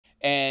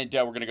And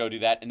we're going to go do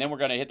that. And then we're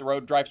going to hit the road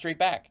and drive straight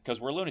back because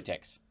we're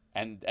lunatics.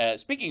 And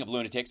speaking of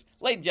lunatics,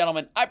 ladies and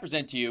gentlemen, I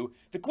present to you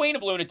the queen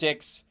of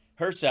lunatics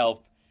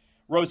herself,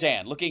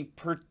 Roseanne, looking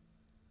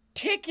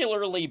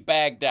particularly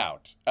bagged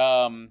out.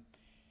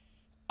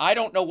 I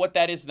don't know what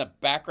that is in the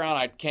background.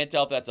 I can't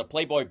tell if that's a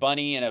Playboy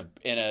bunny in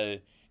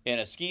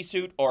a ski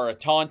suit or a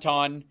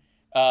tauntaun.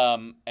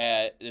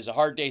 There's a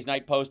Hard Day's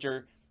Night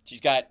poster. She's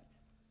got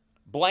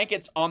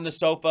blankets on the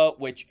sofa,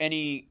 which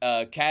any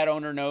cat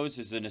owner knows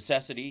is a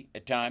necessity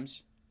at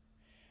times.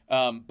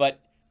 But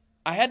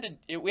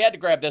we had to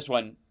grab this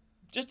one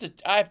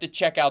I have to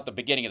check out the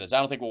beginning of this. I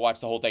don't think we'll watch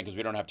the whole thing because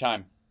we don't have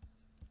time.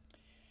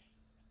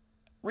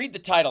 Read the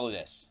title of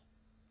this.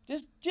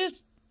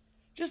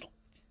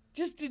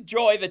 Just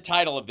enjoy the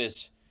title of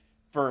this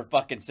for a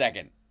fucking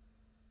second.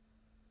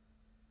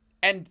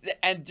 And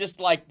just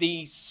like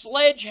the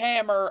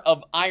sledgehammer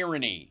of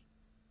irony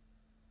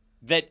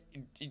that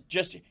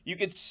just, you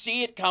could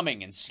see it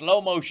coming in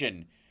slow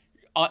motion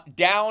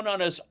down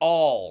on us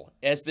all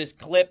as this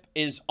clip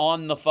is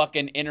on the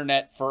fucking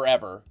internet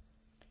forever.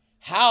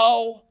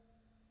 How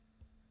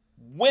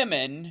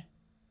women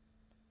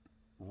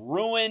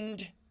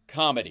ruined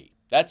comedy.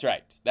 That's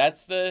right.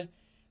 That's the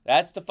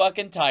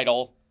fucking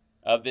title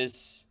of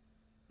this.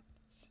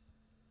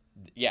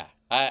 Yeah,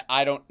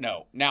 I don't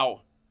know.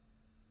 Now,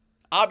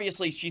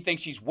 obviously she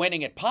thinks she's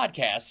winning at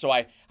podcasts, so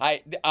I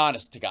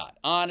honest to God,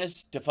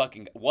 honest to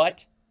fucking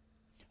what?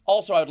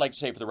 Also, I would like to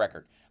say for the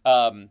record,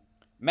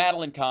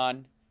 Madeline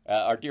Kahn,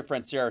 our dear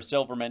friend Sarah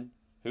Silverman,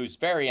 who's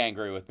very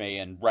angry with me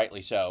and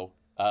rightly so,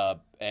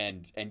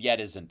 and yet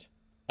isn't.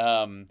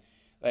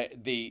 Like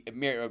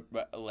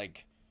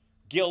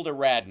Gilda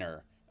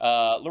Radner,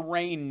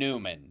 Lorraine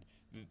Newman,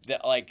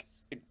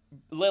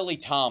 Lily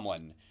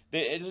Tomlin.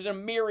 There's a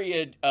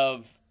myriad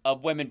of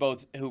women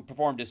both who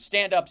performed as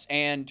stand-ups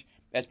and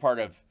as part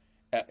of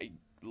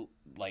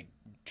like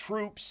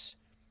troops,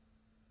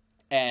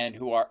 and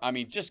who are, I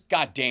mean, just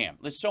goddamn,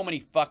 there's so many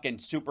fucking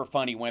super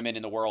funny women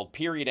in the world,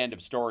 period, end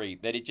of story,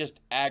 that it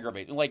just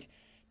aggravates. Like,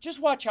 just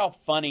watch how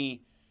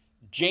funny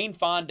Jane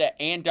Fonda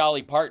and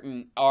Dolly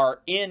Parton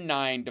are in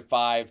 9 to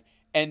 5,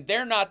 and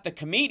they're not the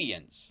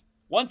comedians.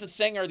 One's a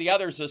singer, the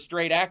other's a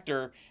straight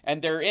actor,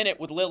 and they're in it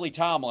with Lily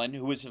Tomlin,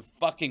 who is a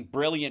fucking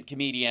brilliant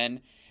comedian,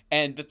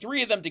 and the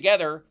three of them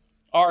together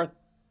are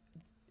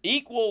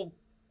equally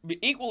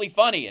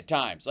funny at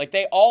times. Like,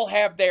 they all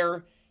have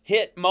their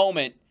hit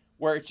moment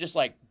where it's just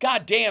like,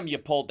 God damn, you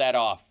pulled that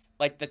off.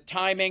 Like, the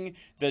timing,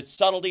 the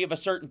subtlety of a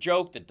certain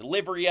joke, the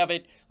delivery of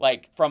it,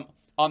 like, from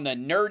on the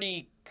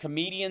nerdy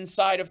comedian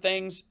side of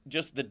things,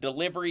 just the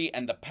delivery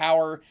and the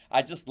power,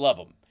 I just love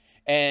them.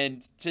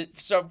 And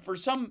so for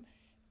some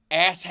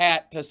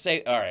asshat to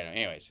say, all right,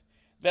 anyways,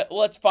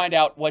 let's find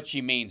out what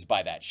she means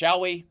by that,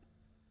 shall we?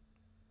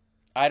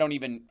 I don't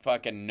even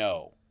fucking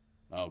know.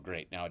 Oh,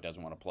 great. Now it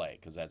doesn't want to play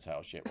because that's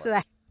how shit works.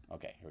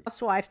 Okay, here we go.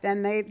 Housewife,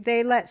 then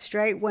they let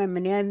straight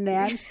women in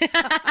then.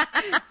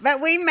 But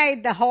we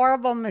made the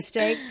horrible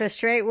mistake, the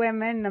straight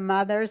women, the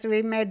mothers,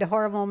 we made the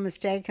horrible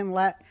mistake and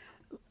let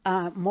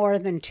more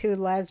than 2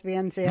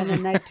 lesbians in,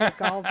 and they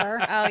took over.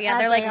 Oh, yeah,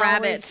 they're like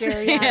rabbits.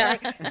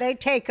 Yeah. They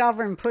take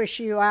over and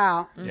push you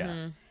out.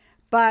 Yeah.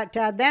 But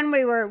then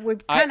we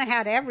kind of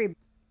had every...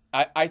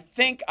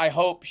 I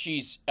hope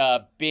she's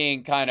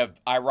being kind of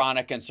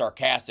ironic and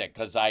sarcastic,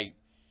 because I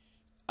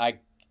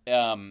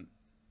don't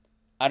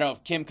know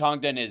if Kim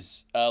Congdon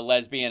is a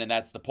lesbian and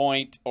that's the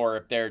point, or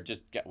if they're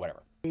just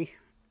whatever.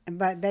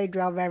 But they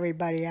drove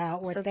everybody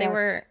out with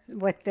their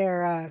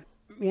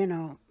you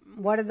know,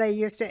 what do they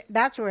used to?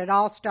 That's where it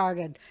all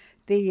started.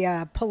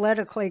 The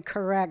politically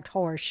correct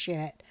horse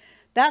shit.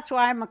 That's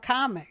why I'm a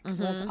comic.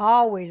 Was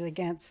always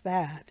against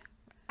that.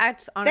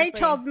 Honestly, they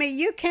told me,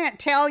 you can't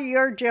tell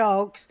your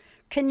jokes.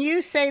 Can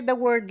you say the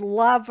word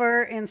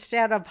lover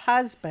instead of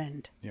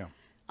husband? Yeah.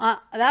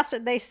 That's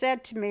what they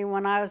said to me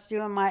when I was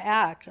doing my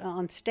act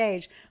on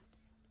stage.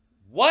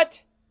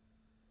 What?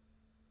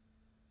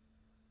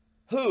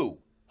 Who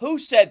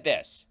said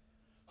this?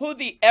 Who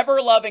the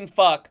ever-loving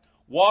fuck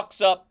walks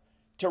up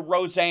to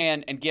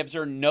Roseanne and gives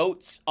her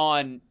notes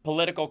on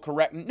political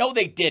correctness? No,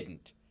 they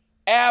didn't.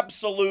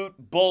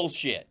 Absolute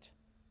bullshit.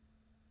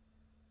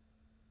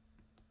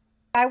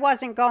 I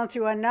wasn't going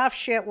through enough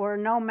shit where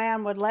no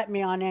man would let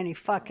me on any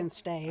fucking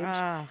stage.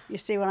 You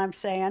see what I'm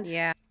saying?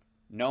 Yeah.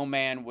 No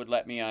man would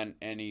let me on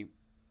any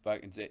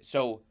fucking...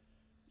 So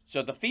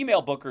the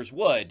female bookers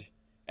would,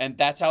 and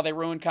that's how they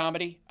ruin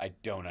comedy? I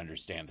don't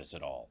understand this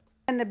at all.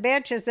 And the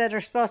bitches that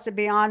are supposed to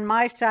be on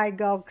my side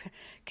go,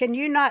 can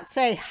you not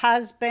say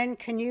husband?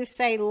 Can you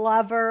say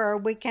lover? Or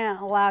we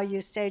can't allow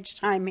you stage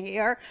time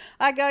here.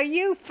 I go,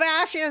 you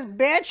fascist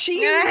bitch.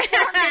 You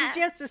fucking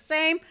just the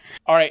same.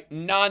 All right,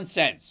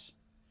 nonsense.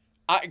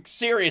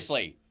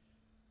 Seriously.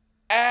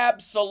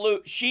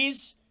 Absolute.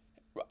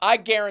 I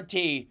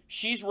guarantee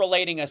she's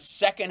relating a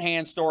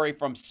secondhand story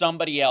from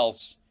somebody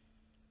else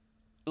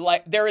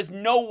Like, there is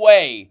no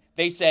way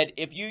they said,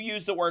 if you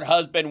use the word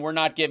husband, we're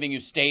not giving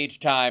you stage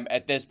time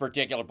at this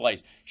particular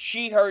place.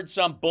 She heard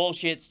some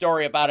bullshit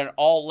story about an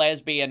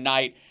all-lesbian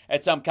night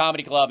at some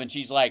comedy club, and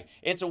she's like,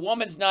 it's a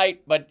woman's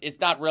night, but it's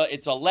not real.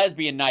 It's a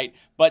lesbian night,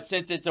 but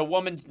since it's a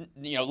woman's,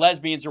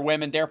 lesbians are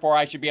women, therefore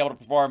I should be able to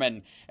perform.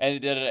 And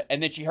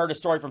then she heard a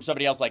story from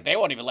somebody else, like, they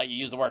won't even let you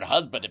use the word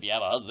husband if you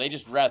have a husband. They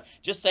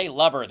just say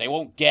lover. They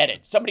won't get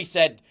it. Somebody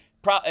said,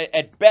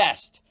 at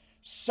best,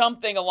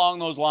 something along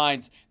those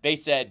lines. They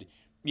said,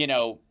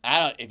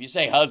 if you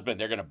say husband,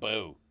 they're going to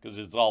boo because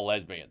it's all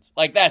lesbians.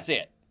 Like, that's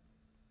it.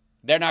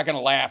 They're not going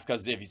to laugh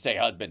because if you say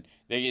husband,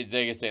 they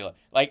can say,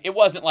 like, it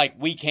wasn't like,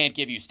 we can't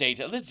give you stage.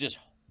 This is just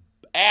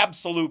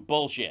absolute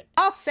bullshit.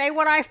 I'll say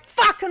what I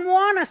fucking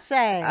want to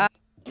say.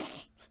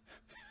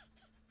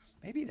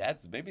 Maybe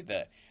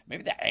the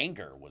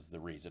anger was the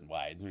reason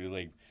why. It's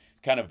really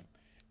kind of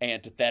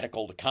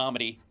antithetical to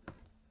comedy.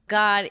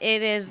 God,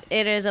 it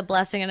is a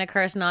blessing and a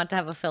curse not to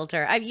have a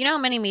filter. You know how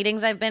many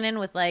meetings I've been in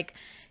with like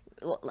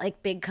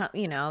big,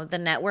 the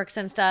networks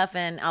and stuff,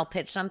 and I'll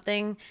pitch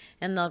something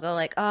and they'll go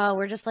like, oh,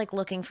 we're just like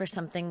looking for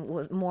something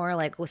with more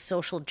like with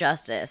social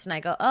justice. And I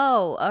go,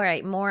 oh, all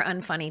right, more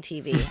unfunny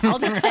TV. I'll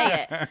just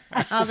say it.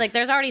 I was like,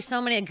 there's already so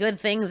many good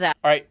things out.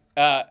 All right.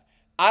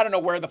 I don't know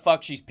where the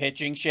fuck she's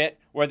pitching shit,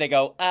 where they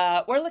go,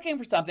 we're looking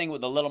for something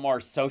with a little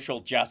more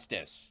social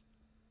justice.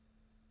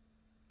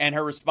 And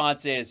her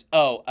response is,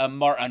 oh,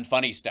 more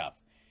unfunny stuff.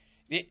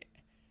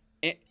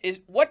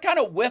 What kind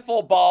of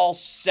wiffle ball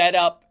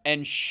setup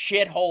and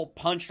shithole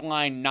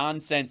punchline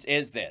nonsense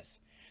is this?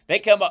 They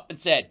come up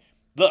and said,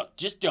 look,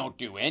 just don't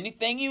do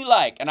anything you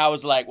like. And I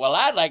was like, well,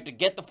 I'd like to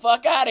get the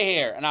fuck out of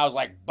here. And I was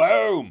like,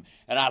 boom.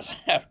 And I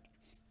left.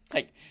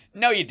 Like,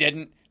 no, you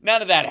didn't.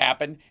 None of that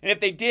happened. And if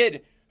they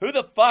did, who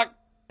the fuck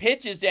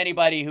pitches to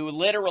anybody who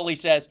literally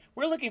says,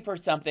 we're looking for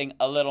something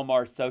a little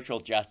more social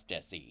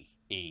justice-y?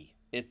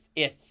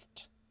 It's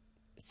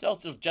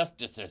social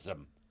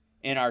justicism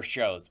in our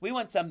shows. We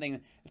want something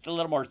that's a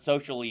little more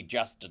socially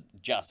just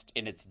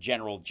in its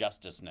general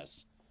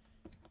justiceness.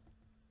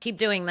 Keep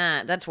doing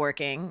that. That's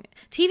working.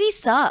 TV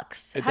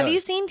sucks. Have you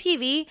seen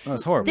TV? Oh,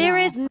 it's horrible.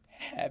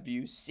 Have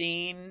you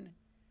seen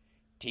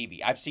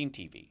TV? I've seen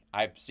TV.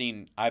 I've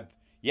seen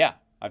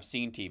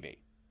TV.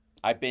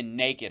 I've been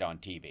naked on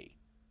TV.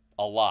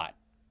 A lot.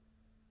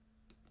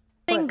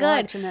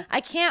 Good. I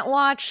can't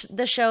watch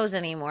the shows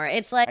anymore.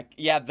 It's like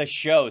the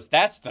shows.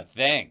 That's the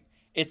thing.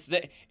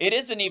 It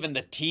isn't even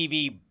the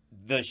TV,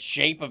 the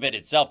shape of it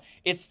itself.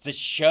 It's the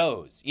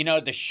shows.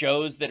 The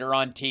shows that are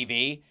on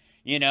TV.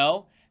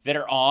 That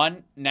are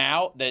on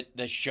now.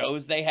 The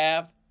shows they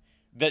have.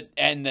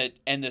 And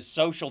the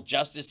social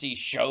justice-y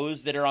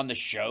shows that are on the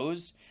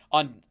shows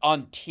on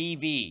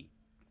TV.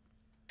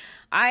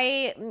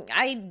 I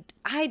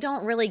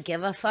don't really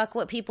give a fuck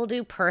what people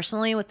do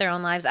personally with their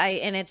own lives.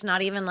 And it's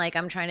not even like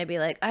I'm trying to be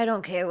like, I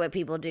don't care what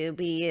people do,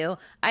 be you.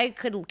 I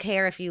could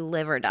care if you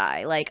live or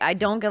die. Like, I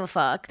don't give a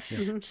fuck.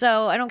 Yeah.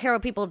 So I don't care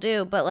what people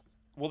do, but like,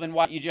 well, then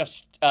why don't you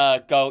just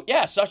go,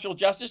 yeah, social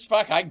justice?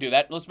 Fuck, I can do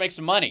that. Let's make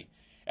some money.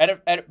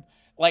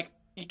 Like,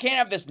 you can't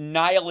have this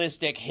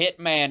nihilistic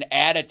hitman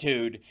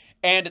attitude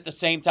and at the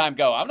same time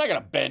go, I'm not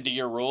going to bend to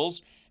your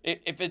rules.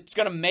 If it's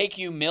going to make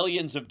you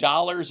millions of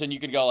dollars and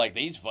you can go like,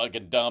 these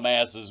fucking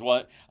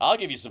dumbasses, I'll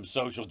give you some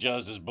social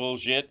justice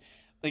bullshit.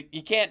 Like,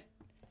 you can't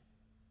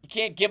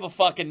give a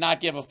fuck and not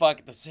give a fuck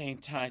at the same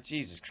time.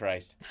 Jesus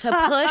Christ.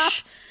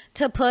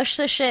 To push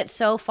the shit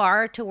so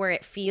far to where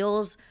it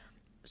feels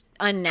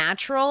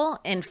unnatural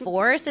and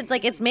forced. It's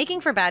like, it's making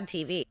for bad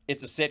TV.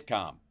 It's a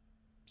sitcom.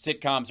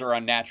 Sitcoms are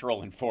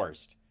unnatural and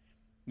forced.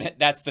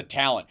 That's the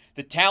talent.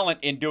 The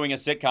talent in doing a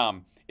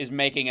sitcom is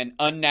making an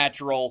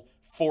unnatural,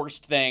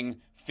 forced thing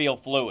feel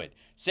fluid.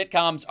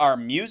 Sitcoms are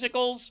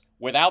musicals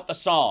without the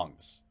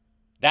songs.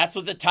 That's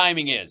what the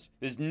timing is.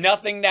 There's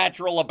nothing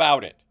natural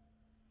about it.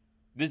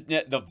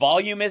 The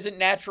volume isn't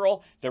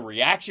natural. The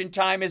reaction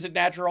time isn't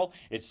natural.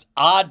 It's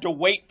odd to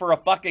wait for a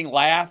fucking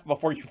laugh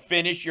before you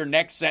finish your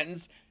next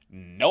sentence.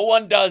 No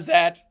one does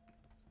that.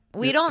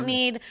 We don't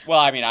need... Well,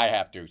 I mean, I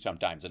have to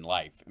sometimes in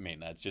life. I mean,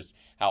 that's just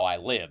how I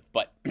live.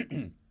 But...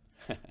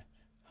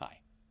 Hi.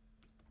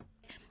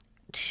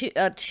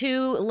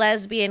 Two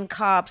lesbian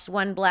cops,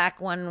 one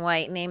black, one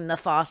white, named the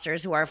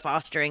Fosters, who are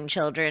fostering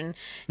children,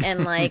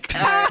 and like,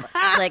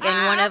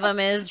 and one of them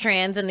is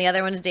trans, and the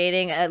other one's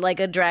dating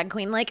a drag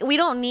queen. Like, we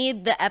don't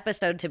need the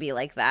episode to be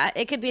like that.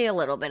 It could be a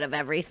little bit of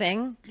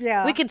everything.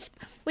 Yeah, we could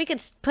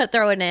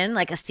throw it in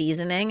like a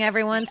seasoning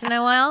every once in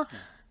a while,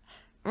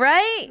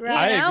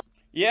 right?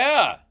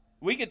 Yeah,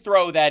 we could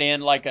throw that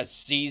in like a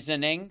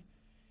seasoning,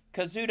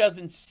 because who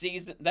doesn't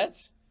season?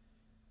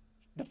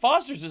 The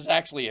Fosters is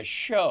actually a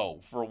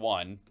show, for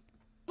one.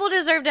 People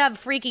deserve to have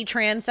freaky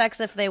trans sex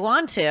if they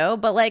want to,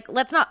 but, like,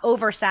 let's not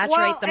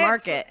oversaturate the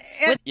market.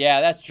 Yeah,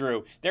 that's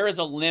true. There is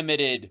a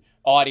limited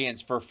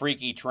audience for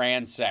freaky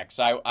trans sex.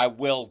 I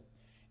will,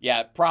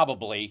 yeah,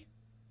 probably,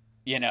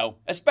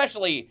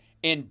 especially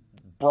in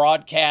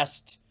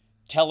broadcast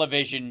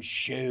television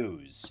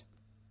shows.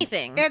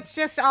 It's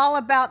just all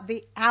about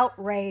the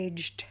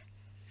outraged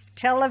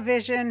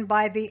Television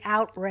by the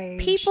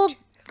outraged. People.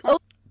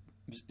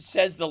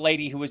 Says the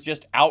lady who was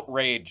just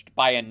outraged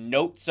by a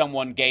note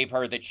someone gave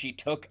her that she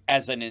took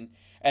as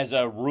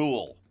a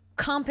rule.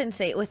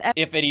 Compensate with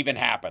if it even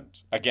happened.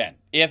 Again,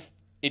 if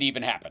it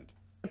even happened.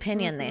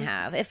 Opinion they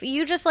have. If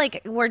you just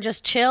like were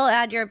just chill,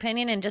 add your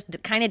opinion, and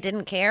just kind of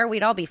didn't care,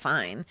 we'd all be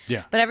fine.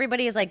 Yeah. But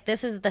everybody is like,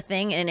 this is the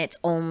thing, and it's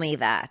only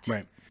that.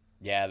 Right.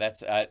 Yeah,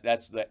 this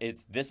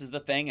is the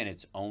thing, and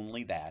it's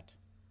only that.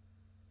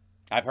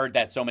 I've heard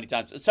that so many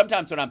times.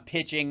 Sometimes when I'm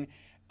pitching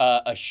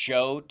a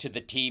show to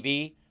the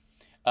TV,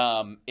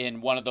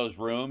 in one of those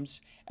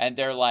rooms, and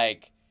they're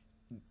like,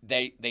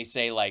 they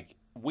say like,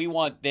 we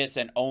want this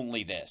and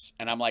only this,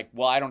 and I'm like,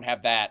 well, I don't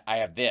have that, I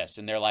have this,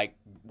 and they're like,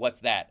 what's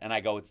that? And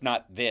I go, it's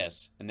not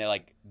this, and they're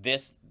like,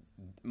 this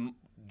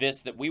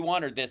that we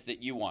want, or this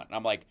that you want? And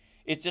I'm like,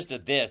 it's just a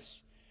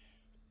this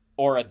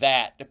or a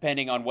that,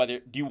 depending on whether,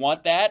 do you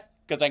want that?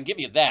 Because I can give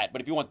you that,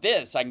 but if you want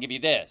this, I can give you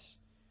this.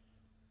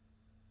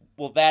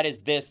 Well, that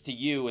is this to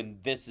you, and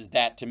this is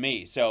that to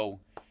me, so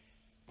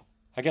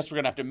I guess we're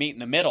gonna have to meet in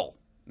the middle.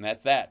 And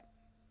that's that.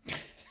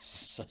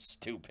 So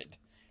stupid.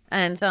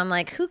 And so I'm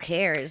like, who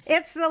cares?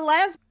 It's the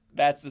lesbians.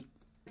 That's the...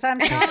 I'm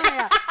telling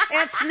you.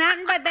 It's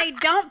nothing, but they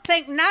don't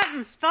think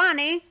nothing's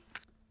funny.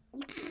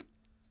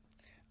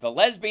 The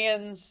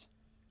lesbians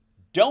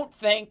don't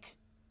think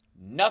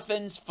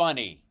nothing's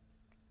funny.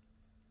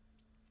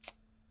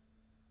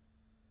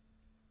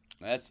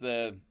 That's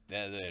the...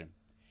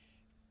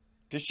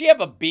 Does she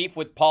have a beef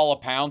with Paula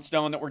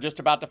Poundstone that we're just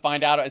about to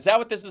find out? Is that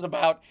what this is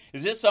about?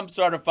 Is this some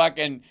sort of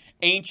fucking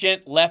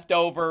ancient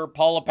leftover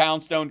Paula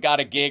Poundstone got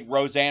a gig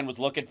Roseanne was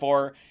looking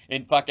for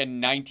in fucking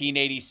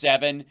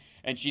 1987,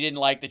 and she didn't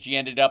like that she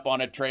ended up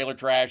on a trailer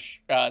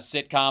trash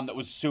sitcom that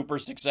was super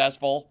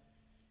successful,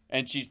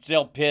 and she's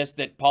still pissed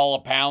that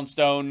Paula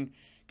Poundstone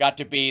got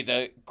to be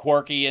the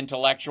quirky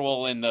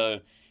intellectual in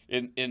the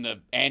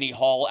Annie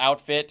Hall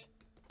outfit?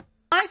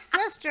 My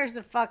sister's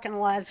a fucking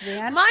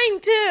lesbian. Mine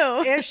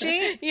too. Is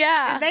she?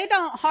 Yeah. And they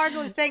don't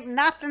hardly think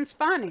nothing's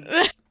funny.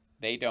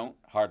 They don't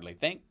hardly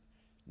think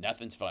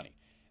nothing's funny.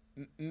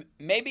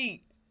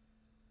 Maybe,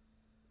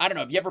 I don't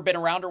know, have you ever been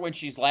around her when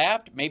she's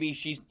laughed? Maybe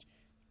she's,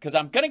 because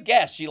I'm going to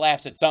guess she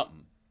laughs at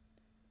something.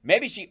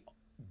 Maybe she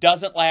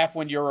doesn't laugh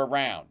when you're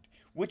around,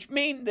 which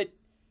means that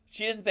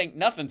she doesn't think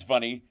nothing's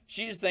funny.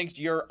 She just thinks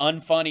you're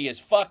unfunny as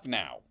fuck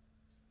now.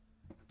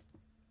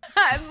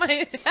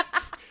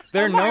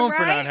 They're known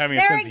for not having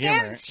a sense of humor.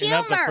 Humor. You're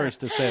not the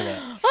first to say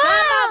that.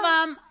 Some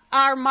of them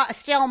are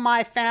still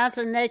my fans,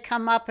 and they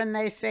come up and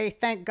they say,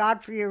 thank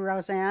God for you,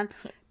 Roseanne,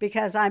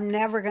 because I'm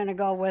never going to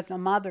go with the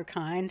other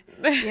kind.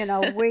 You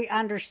know, we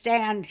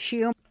understand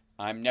humor.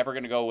 I'm never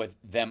going to go with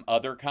them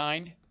other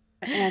kind.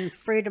 And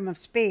freedom of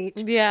speech.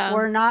 Yeah.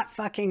 We're not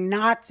fucking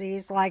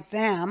Nazis like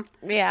them.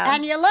 Yeah.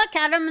 And you look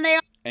at them and they...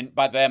 And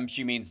by them,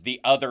 she means the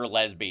other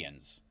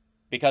lesbians.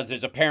 Because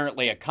there's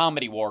apparently a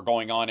comedy war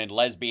going on in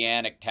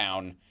Lesbianic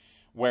Town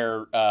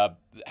where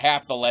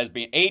half the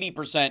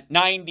 80%,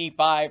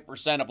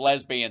 95% of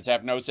lesbians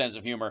have no sense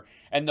of humor.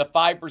 And the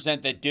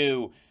 5% that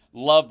do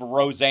love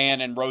Roseanne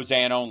and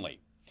Roseanne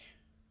only.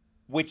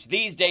 Which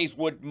these days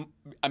would,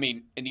 I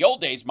mean, in the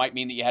old days might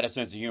mean that you had a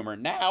sense of humor.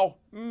 Now,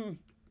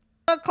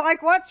 Look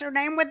like what's her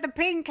name with the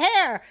pink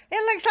hair.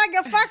 It looks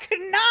like a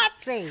fucking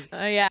Nazi.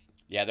 Oh, yeah.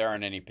 Yeah, there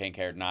aren't any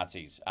pink-haired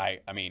Nazis. I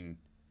mean...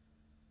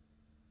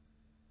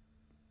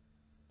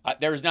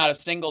 there's not a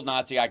single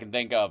Nazi I can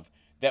think of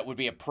that would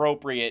be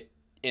appropriate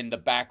in the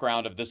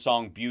background of the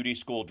song Beauty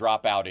School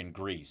Dropout in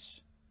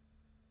Greece.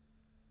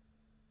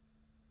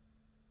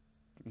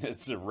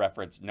 It's a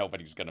reference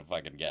nobody's going to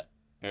fucking get.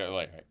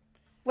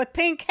 With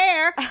pink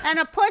hair and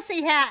a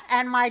pussy hat,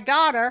 and my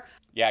daughter.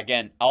 Yeah,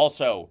 again,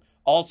 also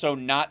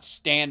not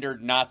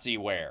standard Nazi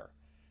wear.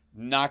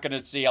 Not going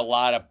to see a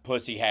lot of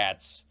pussy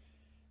hats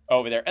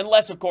over there.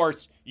 Unless, of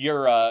course,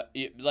 you're,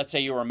 let's say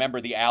you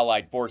remember the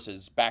Allied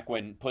forces back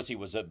when pussy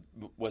was a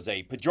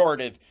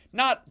pejorative,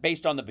 not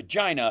based on the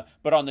vagina,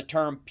 but on the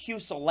term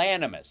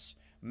pusillanimous,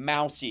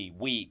 mousy,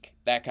 weak,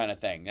 that kind of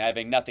thing,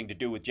 having nothing to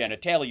do with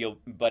genitalia,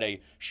 but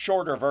a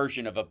shorter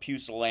version of a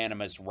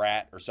pusillanimous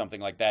rat or something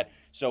like that,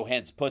 so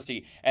hence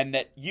pussy, and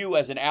that you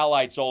as an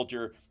Allied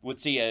soldier would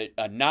see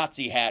a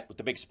Nazi hat with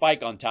the big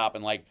spike on top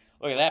and like,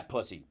 look at that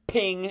pussy,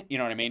 ping, you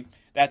know what I mean?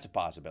 That's a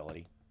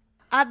possibility.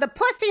 The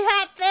pussy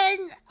hat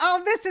thing,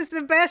 oh, this is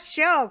the best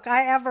joke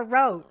I ever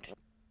wrote.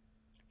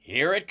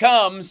 Here it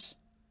comes.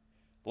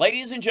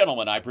 Ladies and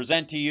gentlemen, I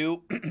present to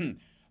you,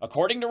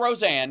 according to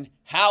Roseanne,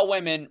 how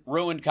women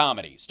ruined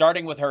comedy.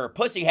 Starting with her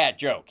pussy hat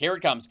joke. Here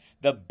it comes.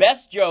 The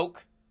best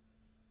joke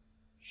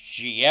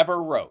she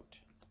ever wrote.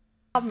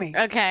 Tell me.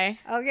 Okay.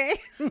 Okay?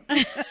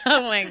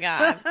 Oh, my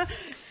God.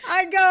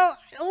 I go,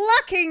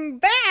 looking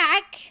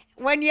back,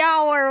 when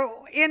y'all were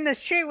in the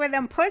street with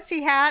them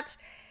pussy hats,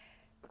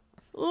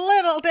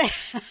 little did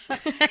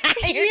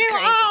you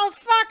all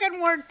fucking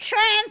were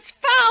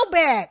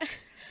transphobic,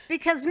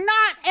 because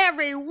not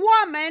every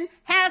woman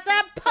has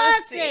a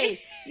pussy.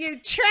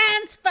 You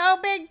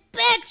transphobic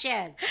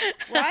bitches,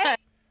 right?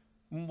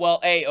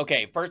 Well,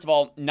 okay, first of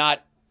all,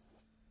 not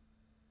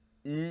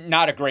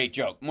not a great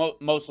joke.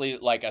 Mostly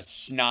like a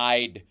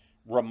snide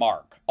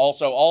remark.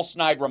 Also, all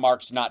snide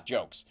remarks, not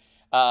jokes.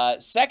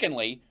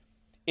 Secondly,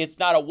 it's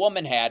not a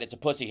woman hat, it's a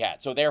pussy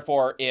hat. So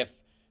therefore, if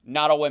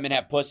not all women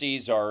have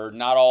pussies, or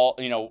not all,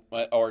 you know,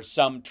 or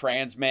some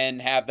trans men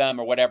have them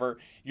or whatever,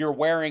 you're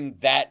wearing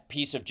that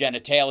piece of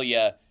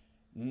genitalia,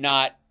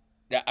 not,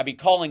 I mean,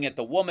 calling it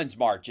the Woman's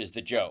March is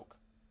the joke.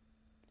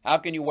 How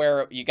can you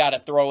wear, you got to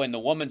throw in the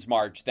Woman's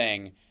March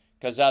thing,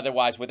 because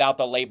otherwise, without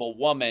the label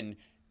woman,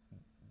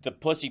 the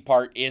pussy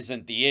part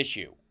isn't the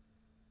issue.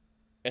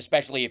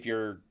 Especially if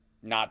you're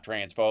not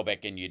transphobic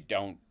and you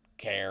don't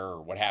care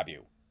or what have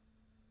you.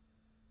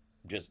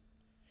 Just,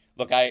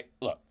 look, I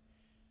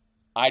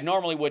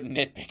normally wouldn't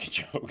nitpick a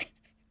joke.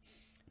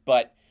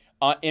 But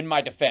in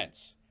my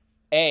defense,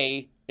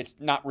 A, it's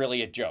not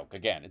really a joke.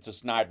 Again, it's a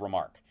snide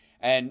remark.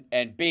 And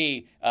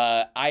B,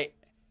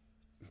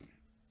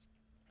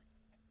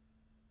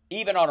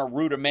 even on a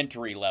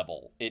rudimentary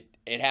level, it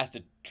has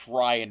to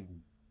try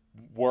and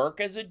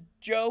work as a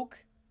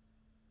joke.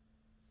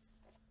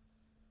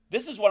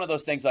 This is one of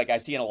those things like I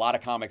see in a lot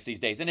of comics these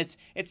days, and it's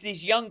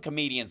these young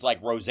comedians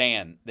like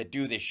Roseanne that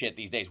do this shit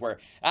these days, where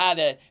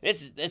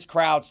this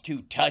crowd's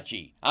too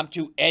touchy, I'm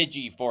too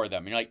edgy for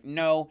them. And you're like,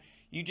 no,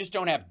 you just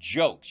don't have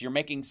jokes. You're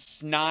making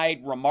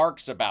snide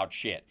remarks about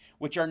shit,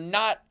 which are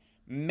not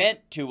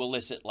meant to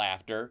elicit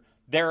laughter.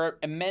 They're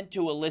meant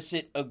to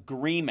elicit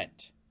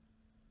agreement.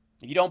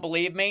 You don't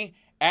believe me?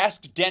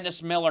 Ask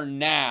Dennis Miller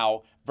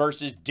now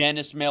versus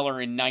Dennis Miller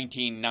in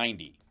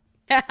 1990.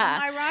 Am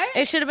I right?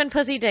 It should have been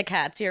pussy dick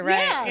hats. You're right.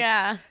 Yes.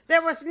 Yeah.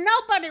 There was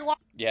nobody.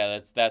 Yeah,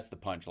 that's the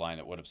punchline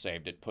that would have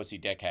saved it. Pussy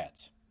dick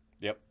hats.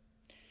 Yep.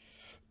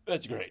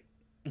 That's great.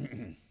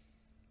 Yep.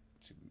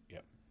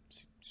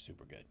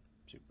 Super good.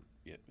 Super.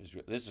 Yeah.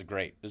 This is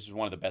great. This is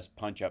one of the best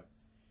punch-up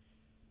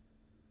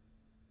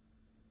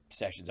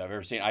sessions I've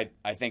ever seen.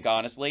 I think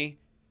honestly,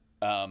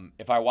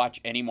 if I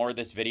watch any more of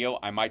this video,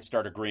 I might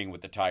start agreeing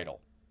with the title.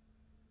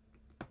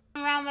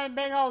 Around with a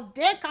big old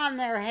dick on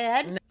their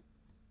head.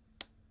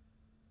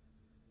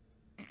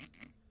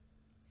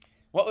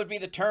 What would be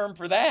the term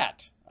for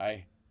that?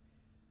 I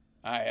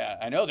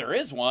know there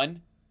is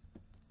one.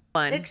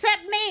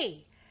 Except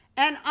me.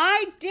 And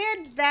I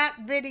did that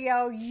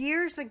video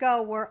years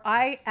ago where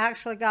I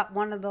actually got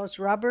one of those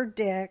rubber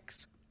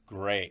dicks.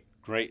 Great.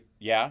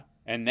 Yeah.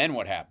 And then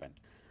what happened?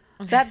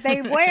 That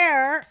they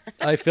wear.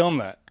 I filmed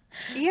that.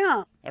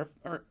 Yeah.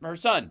 Her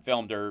son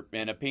filmed her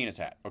in a penis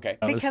hat. Okay.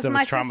 Because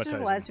my sister's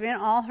lesbian.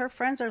 All her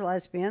friends are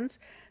lesbians.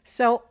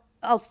 So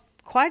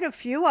quite a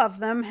few of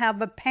them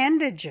have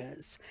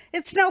appendages.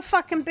 It's no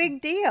fucking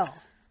big deal.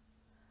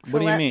 What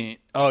do you mean?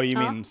 Oh, you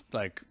mean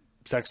like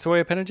sex toy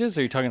appendages?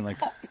 Or are you talking like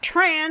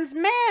trans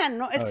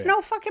men? It's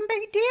no fucking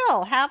big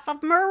deal. Half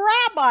of them are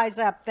rabbis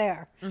up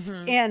there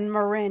in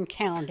Marin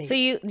County. So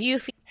you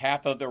feel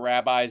half of the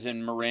rabbis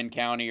in Marin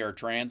County are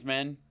trans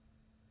men?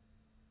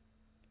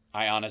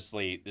 I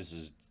honestly, this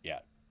is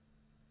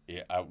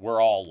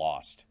we're all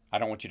lost. I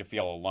don't want you to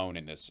feel alone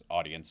in this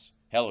audience.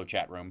 Hello,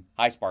 chat room.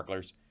 Hi,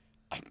 sparklers.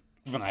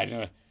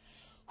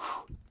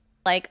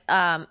 like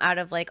out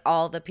of like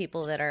all the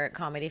people that are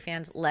comedy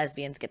fans,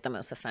 lesbians get the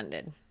most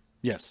offended.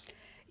 Yes.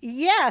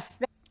 Yes.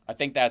 I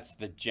think that's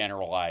the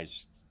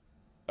generalized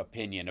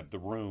opinion of the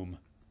room.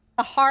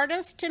 The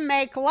hardest to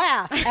make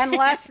laugh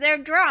unless they're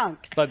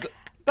drunk.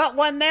 But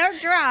when they're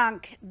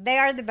drunk, they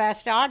are the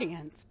best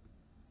audience.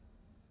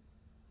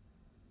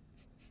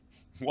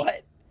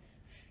 What?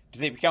 Do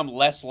they become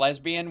less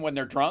lesbian when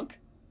they're drunk?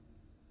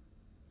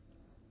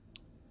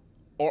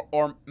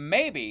 Or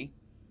maybe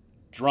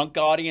drunk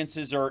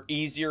audiences are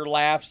easier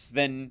laughs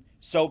than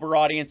sober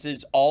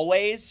audiences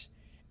always,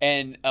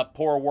 and a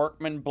poor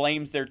workman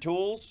blames their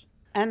tools?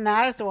 And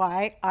that is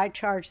why I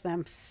charge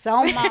them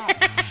so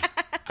much.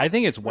 I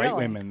think it's white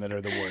women that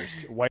are the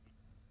worst.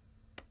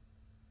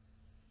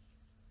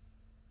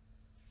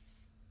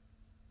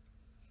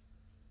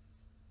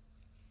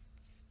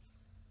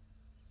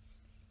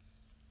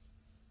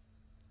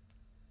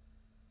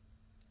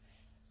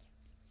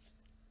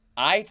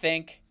 I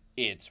think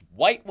it's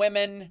white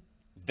women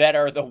that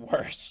are the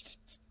worst.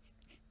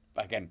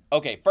 Again,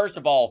 okay, first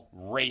of all,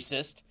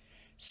 racist.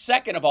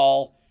 Second of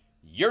all,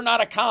 you're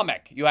not a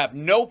comic. You have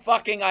no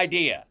fucking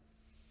idea.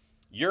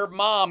 Your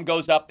mom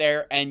goes up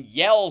there and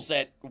yells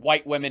at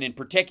white women in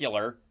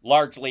particular,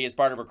 largely as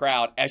part of her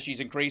crowd, as she's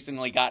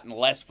increasingly gotten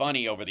less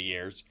funny over the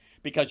years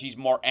because she's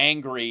more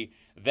angry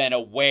than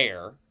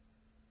aware.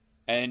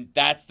 And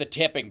that's the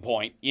tipping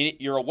point.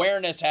 Your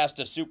awareness has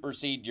to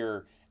supersede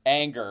your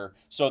anger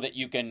so that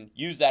you can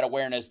use that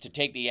awareness to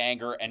take the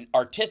anger and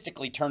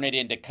artistically turn it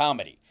into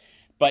comedy.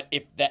 But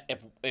if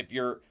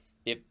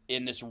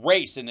in this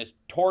race, in this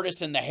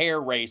tortoise and the hare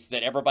race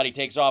that everybody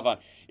takes off on,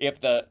 if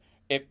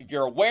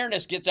your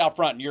awareness gets out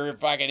front and you're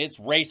fucking, it's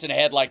racing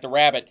ahead like the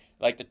rabbit,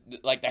 like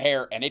the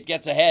hare, and it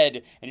gets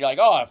ahead and you're like,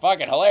 oh,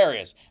 fucking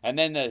hilarious. And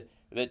then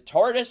the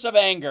tortoise of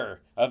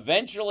anger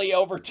eventually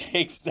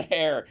overtakes the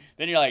hare.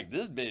 Then you're like,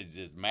 this bitch is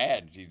just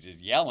mad. She's just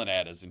yelling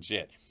at us and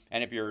shit.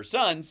 And if your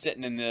son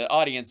sitting in the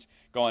audience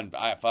going,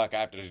 fuck, I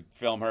have to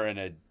film her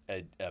in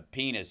a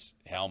penis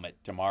helmet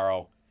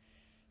tomorrow.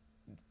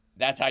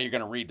 That's how you're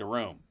going to read the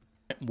room.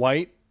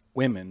 White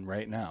women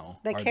right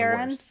now the are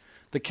Karens?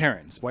 The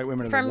Karens. White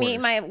women are For the me,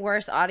 worst. my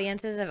worst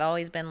audiences have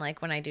always been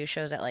like when I do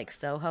shows at like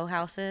Soho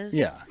houses.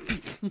 Yeah.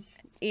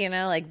 You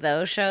know, like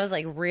those shows,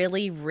 like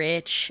really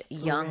rich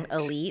young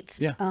elites.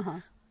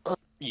 Yeah.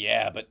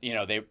 Yeah, but you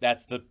know,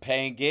 that's the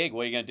paying gig.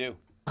 What are you going to do?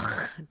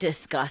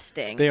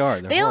 Disgusting. They are.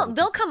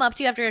 They'll come up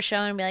to you after a show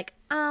and be like,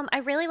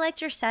 I really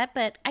liked your set,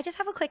 but I just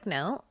have a quick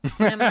note.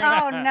 And I'm like,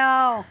 Oh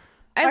no.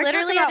 I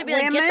literally had to be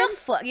like, get the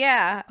fuck,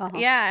 yeah,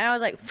 yeah. And I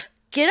was like,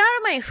 get out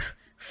of my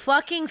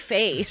fucking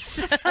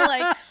face.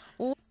 Like,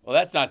 well,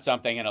 that's not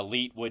something an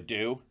elite would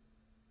do.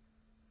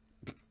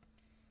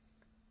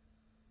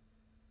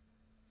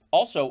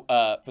 Also,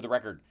 for the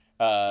record,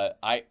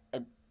 I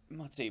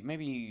let's see,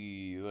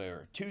 maybe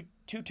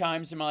two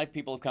times in my life,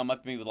 people have come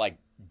up to me with like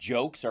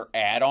jokes or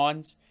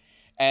add-ons,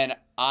 and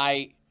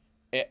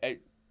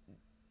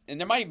and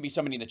there might even be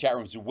somebody in the chat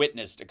room who's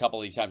witnessed a couple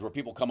of these times where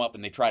people come up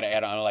and they try to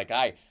add on, like,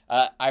 I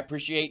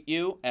appreciate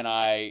you and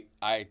I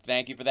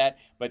thank you for that,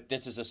 but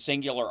this is a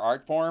singular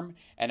art form,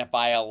 and if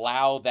I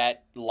allow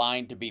that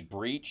line to be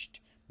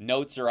breached,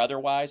 notes or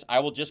otherwise, I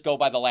will just go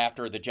by the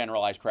laughter of the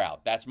generalized crowd.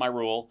 That's my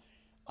rule.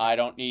 I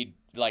don't need,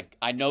 like,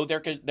 I know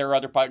there are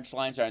other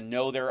punchlines, and I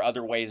know there are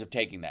other ways of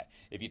taking that.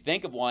 If you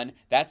think of one,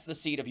 that's the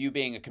seat of you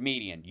being a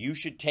comedian. You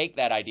should take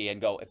that idea and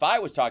go, if I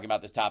was talking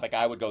about this topic,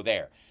 I would go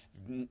there.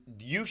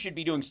 You should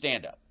be doing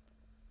stand-up.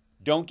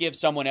 Don't give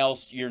someone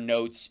else your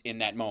notes in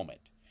that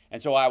moment.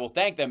 And so I will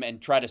thank them and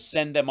try to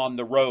send them on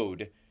the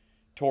road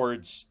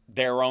towards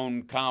their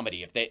own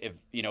comedy if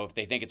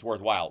they think it's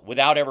worthwhile,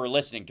 without ever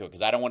listening to it,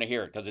 because I don't want to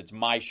hear it, because it's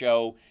my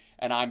show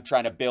and I'm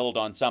trying to build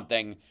on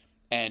something,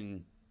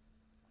 and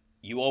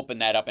you open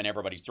that up and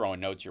everybody's throwing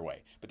notes your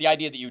way. But the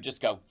idea that you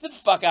just go, get the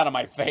fuck out of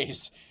my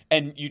face,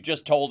 and you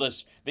just told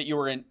us that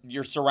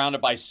you're surrounded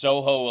by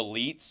Soho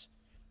elites,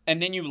 and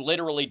then you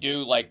literally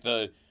do like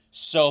the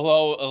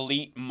Soho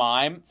elite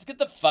mime. Get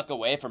the fuck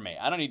away from me.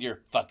 I don't need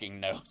your fucking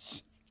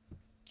notes.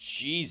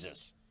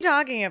 Jesus. what are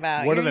you talking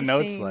about? What You're are the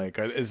notes insane. like?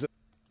 Is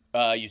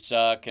You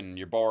suck, and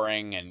you're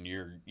boring, and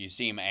you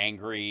seem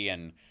angry,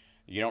 and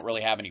you don't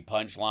really have any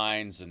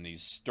punchlines, and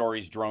these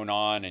stories drone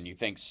on, and you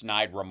think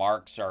snide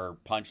remarks are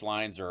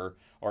punchlines or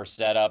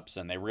setups,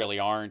 and they really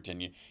aren't,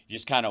 and you're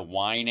just kind of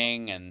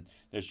whining, and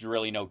there's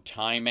really no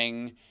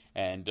timing,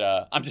 and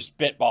I'm just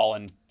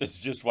spitballing. This is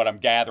just what I'm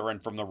gathering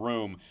from the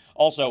room.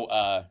 Also,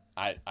 I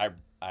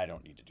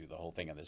don't need to do the whole thing of this.